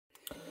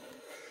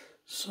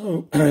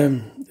So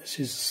this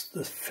is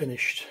the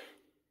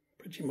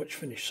pretty much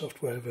finished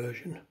software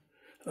version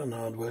and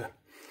hardware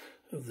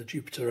of the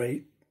Jupiter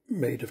 8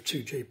 made of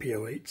two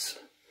JP-08s.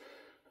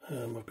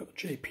 I've got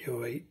the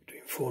JP-08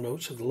 doing 4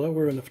 notes of the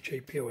lower and a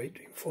JP-08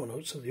 doing 4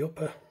 notes of the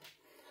upper.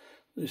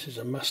 This is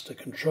a master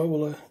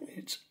controller.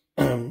 It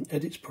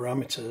edits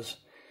parameters.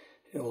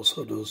 It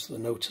also does the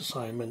note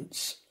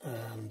assignments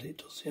and it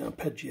does the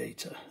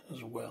arpeggiator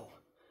as well.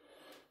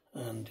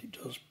 And it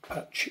does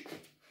patches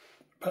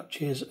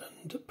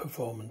and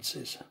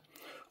performances.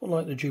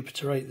 Unlike the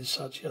Jupiter 8, this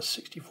actually has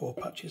 64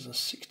 patches and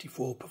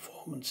 64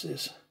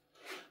 performances.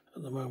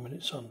 At the moment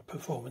it's on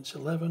performance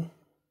 11,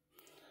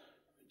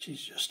 which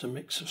is just a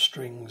mix of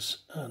strings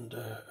and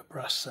a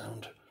brass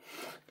sound.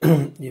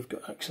 You've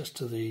got access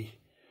to the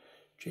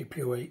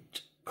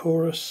JP-08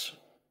 chorus,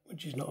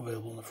 which is not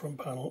available on the front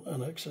panel,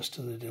 and access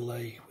to the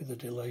delay with the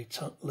delay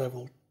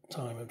level,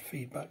 time and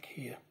feedback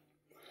here.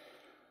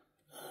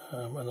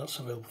 And that's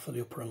available for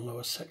the upper and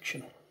lower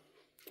section.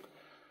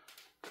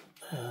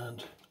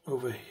 And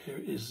over here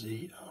is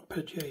the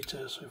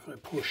arpeggiator, so if I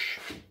push,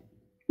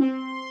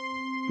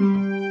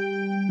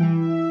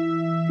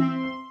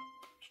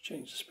 just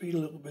change the speed a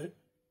little bit.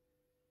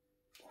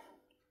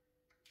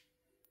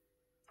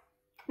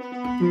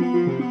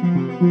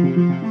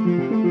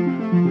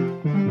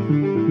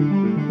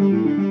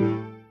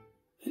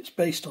 It's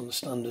based on the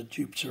standard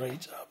Jupiter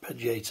 8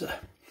 arpeggiator,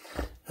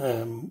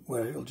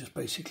 where it'll just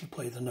basically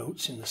play the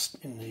notes in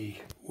the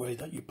way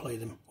that you play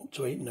them, up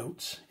to 8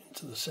 notes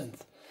into the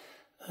synth.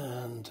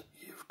 And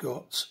you've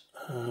got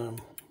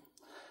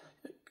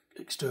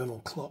external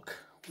clock,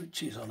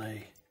 which is on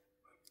a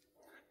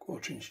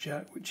 1/4 inch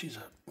jack, which is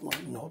a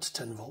like 0 to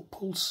 10 volt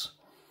pulse,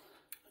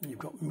 and you've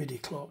got MIDI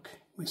clock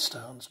with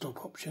start and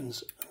stop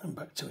options, and then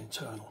back to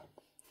internal.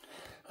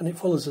 And it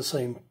follows the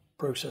same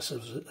process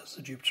as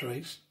the Jupiter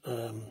 8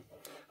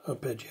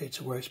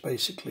 arpeggiator, where it's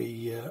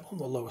basically on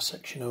the lower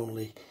section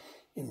only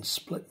in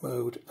split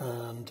mode,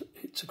 and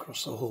it's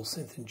across the whole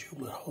synth in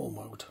dual and whole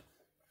mode.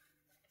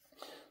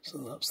 So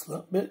that's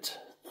that bit.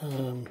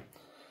 The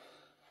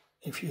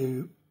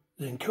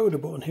encoder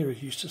button here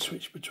is used to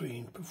switch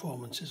between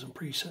performances and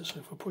presets. So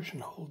if I push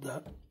and hold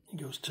that, it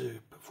goes to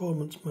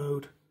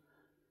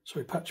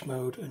patch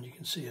mode, and you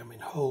can see I'm in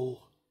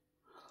whole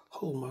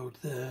mode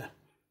there,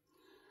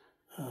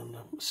 and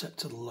I'm set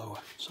to the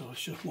lower. So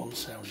it's just one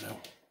sound now.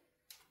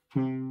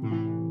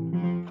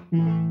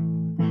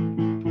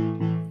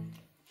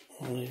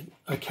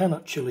 I can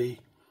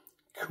actually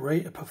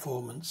create a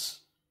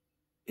performance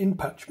in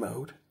patch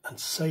mode and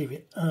save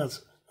it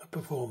as a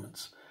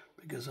performance,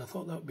 because I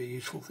thought that would be a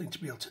useful thing to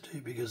be able to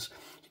do, because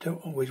you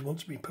don't always want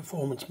to be in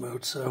performance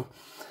mode. So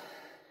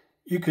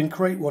you can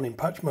create one in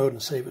patch mode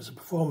and save it as a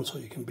performance, or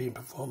you can be in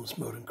performance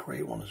mode and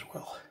create one as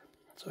well.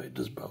 So it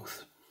does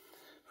both.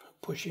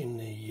 Pushing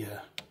the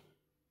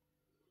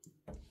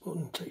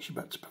button takes you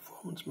back to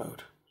performance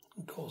mode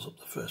and calls up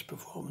the first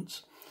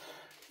performance.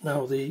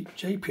 Now the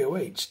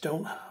JP-08s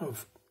don't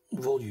have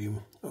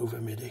volume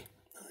over MIDI.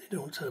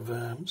 Don't have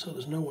so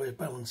there's no way of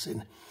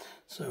balancing.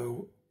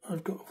 So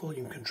I've got a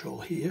volume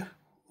control here,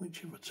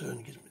 which in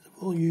return gives me the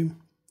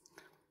volume,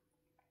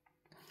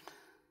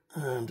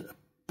 and a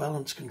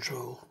balance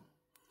control.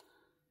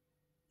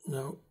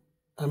 Now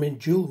I'm in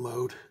dual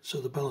mode,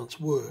 so the balance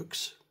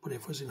works, but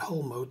if I was in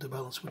whole mode the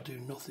balance would do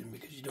nothing,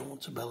 because you don't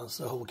want to balance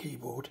the whole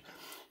keyboard.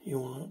 You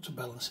want to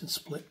balance in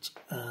split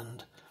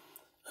and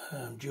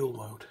dual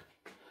mode.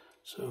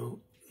 So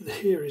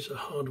here is a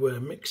hardware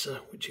mixer,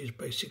 which is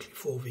basically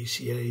 4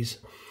 VCAs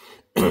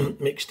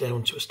mixed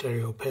down to a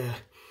stereo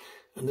pair,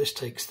 and this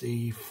takes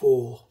the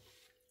 4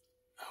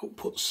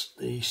 outputs,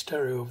 the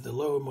stereo of the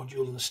lower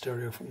module and the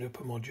stereo from the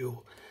upper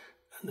module,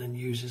 and then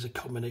uses a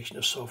combination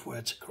of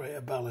software to create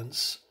a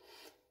balance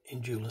in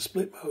dual and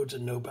split modes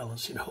and no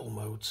balance in whole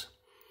modes.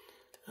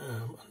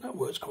 And that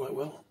works quite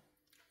well,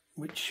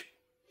 which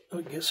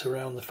gets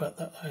around the fact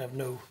that I have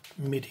no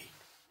MIDI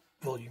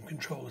volume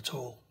control at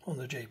all on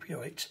the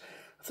JP-08s.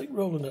 I think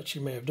Roland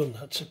actually may have done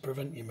that to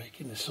prevent you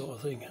making this sort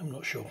of thing, I'm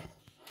not sure.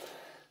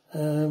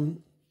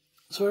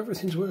 So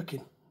everything's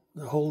working.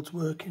 The hold's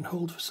working,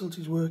 hold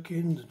facility's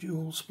working, the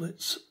dual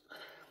splits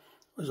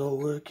is all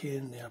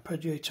working, the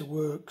arpeggiator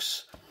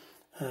works.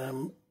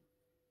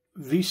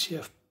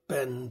 VCF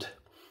bend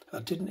I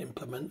didn't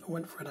implement, I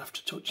went for an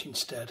aftertouch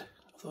instead.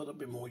 I thought that'd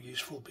be more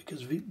useful,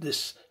 because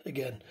this,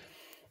 again,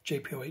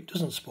 JP-08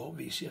 doesn't support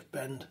VCF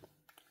bend.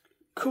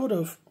 Could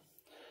have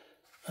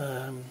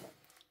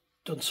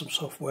done some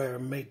software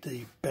and made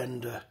the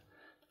bender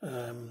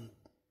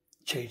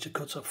change the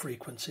cutoff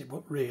frequency,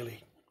 but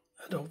really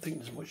I don't think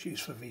there's much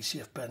use for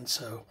VCF bend,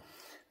 so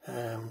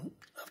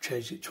I've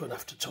changed it to an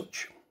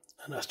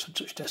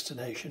aftertouch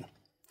destination.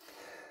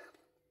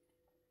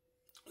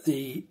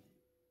 The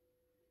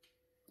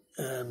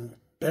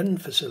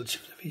bend facility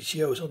for the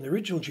VCOs on the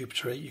original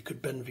Jupiter 8, you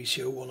could bend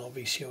VCO1 or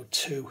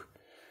VCO2.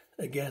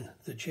 Again,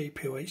 the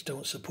JP-08s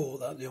don't support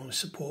that. They only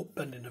support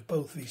bending of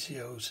both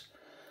VCOs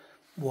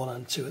 1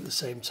 and 2 at the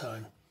same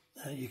time.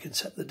 You can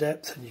set the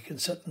depth and you can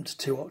set them to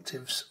 2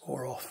 octaves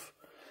or off,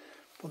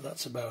 but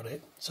that's about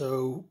it.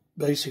 So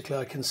basically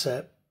I can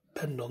set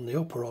bend on the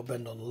upper or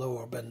bend on the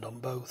lower or bend on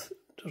both.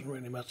 It doesn't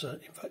really matter.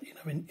 In fact, you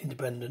know,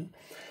 independent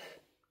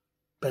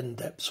bend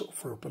depth sort of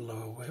for up and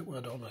lower. Well,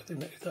 I don't know, I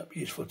think that'd be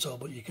useful at all,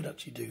 but you could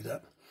actually do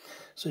that.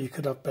 So you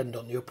could have bend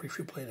on the upper if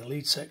you're playing a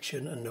lead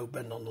section and no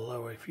bend on the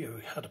lower if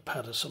you had a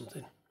pad or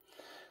something.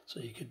 So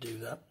you could do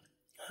that,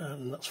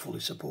 and that's fully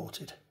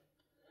supported.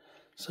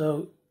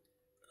 So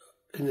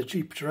in the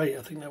Jupiter 8,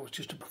 I think that was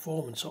just a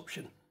performance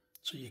option,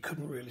 so you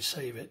couldn't really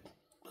save it.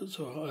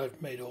 So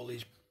I've made all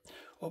these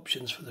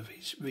options for the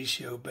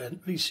VCO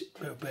bend,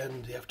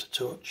 the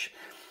Aftertouch,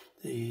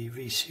 the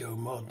VCO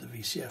mod, the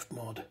VCF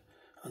mod,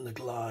 and the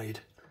glide,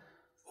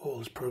 all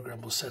as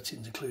programmable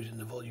settings, including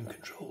the volume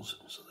controls.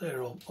 So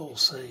they're all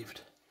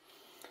saved.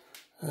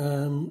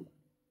 And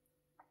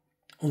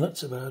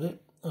that's about it.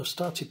 I've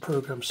started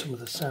programming some of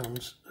the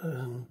sounds,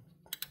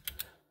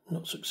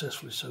 not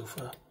successfully so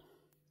far.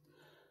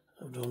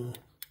 I've done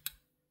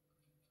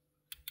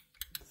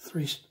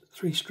three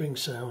string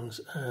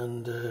sounds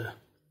and a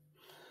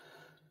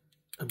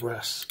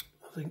brass,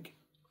 I think.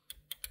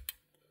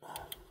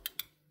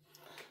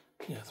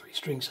 Yeah, 3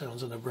 string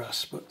sounds and a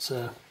brass, but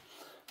I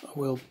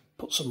will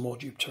put some more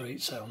Jupiter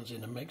 8 sounds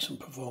in and make some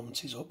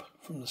performances up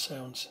from the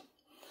sounds.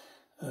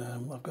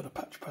 I've got a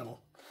patch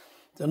panel.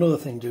 Another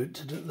thing to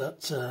do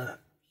that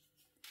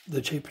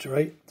the Jupiter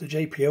 8, the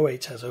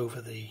JP-08 has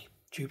over the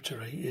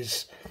Jupiter 8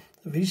 is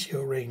the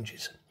VCO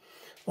ranges.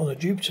 On a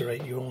Jupiter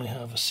 8 you only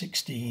have a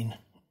 16,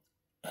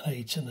 an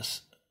 8 and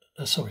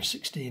a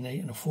 16,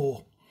 8 and a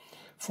 4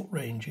 foot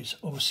ranges.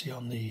 Obviously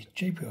on the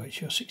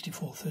JP-08 you have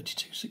 64,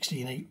 32,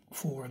 16, 8,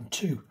 4 and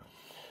 2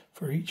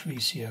 for each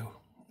VCO,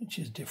 which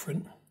is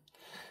different.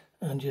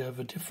 And you have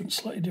a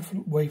slightly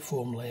different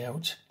waveform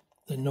layout.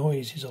 The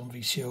noise is on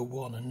VCO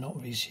 1 and not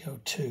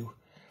VCO 2.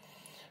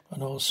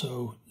 And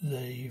also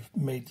they've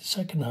made the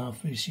second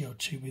half VCO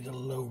 2 with a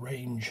low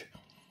range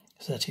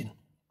setting.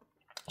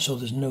 So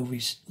there's no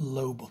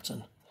low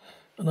button.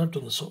 And I've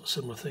done the sort of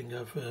similar thing.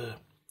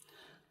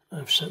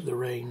 I've set the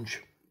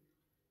range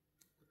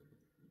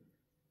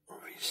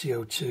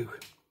VCO2,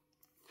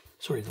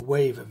 sorry, the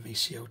wave of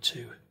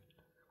VCO2.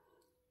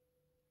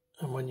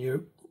 And when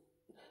you've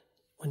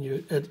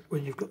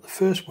got the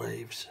first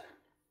waves,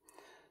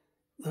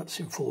 that's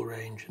in full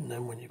range, and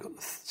then when you've got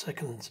the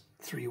second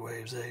 3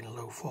 waves, they're in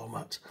low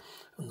format,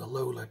 and the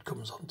low LED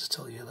comes on to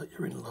tell you that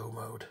you're in low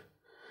mode,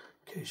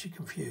 in case you're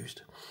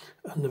confused.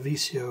 And the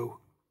VCO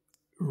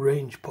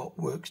range pop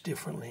works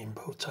differently in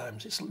both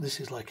times. This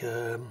is like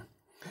a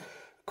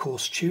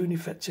coarse tune,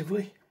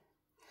 effectively,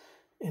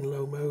 in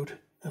low mode,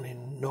 and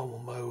in normal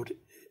mode,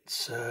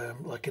 it's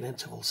like an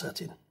interval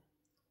setting,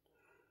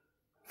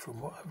 from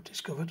what I've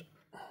discovered.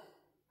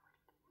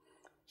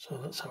 So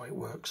that's how it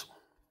works.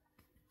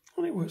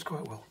 And it works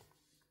quite well.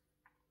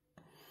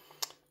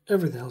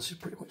 Everything else is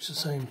pretty much the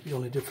same. The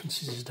only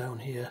difference is down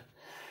here.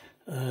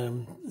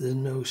 There's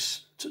no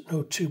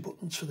 2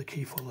 buttons for the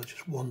key follow,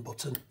 just 1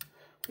 button,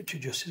 which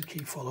adjusts the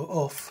key follow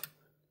off,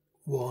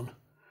 1,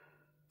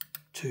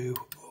 2,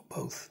 or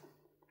both.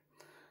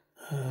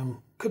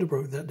 Could have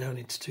broke that down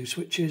into 2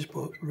 switches,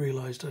 but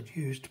realised I'd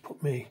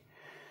put my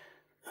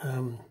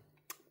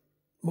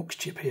MUX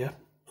chip here.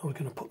 I was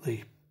going to put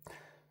the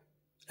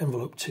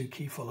envelope 2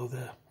 key follow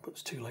there, but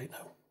it's too late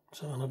now.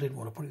 So, and I didn't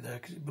want to put it there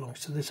because it belongs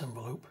to this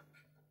envelope.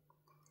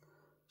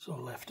 So I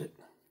left it.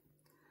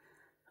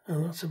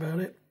 And that's about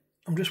it.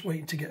 I'm just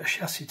waiting to get a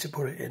chassis to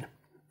put it in.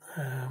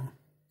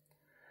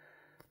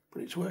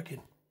 But it's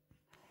working.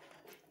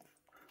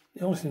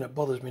 The only thing that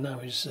bothers me now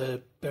is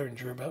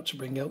Behringer about to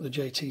bring out the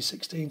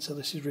JT16, so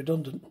this is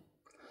redundant.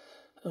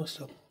 Oh,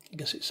 still, I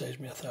guess it saves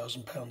me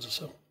 £1,000 or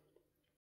so.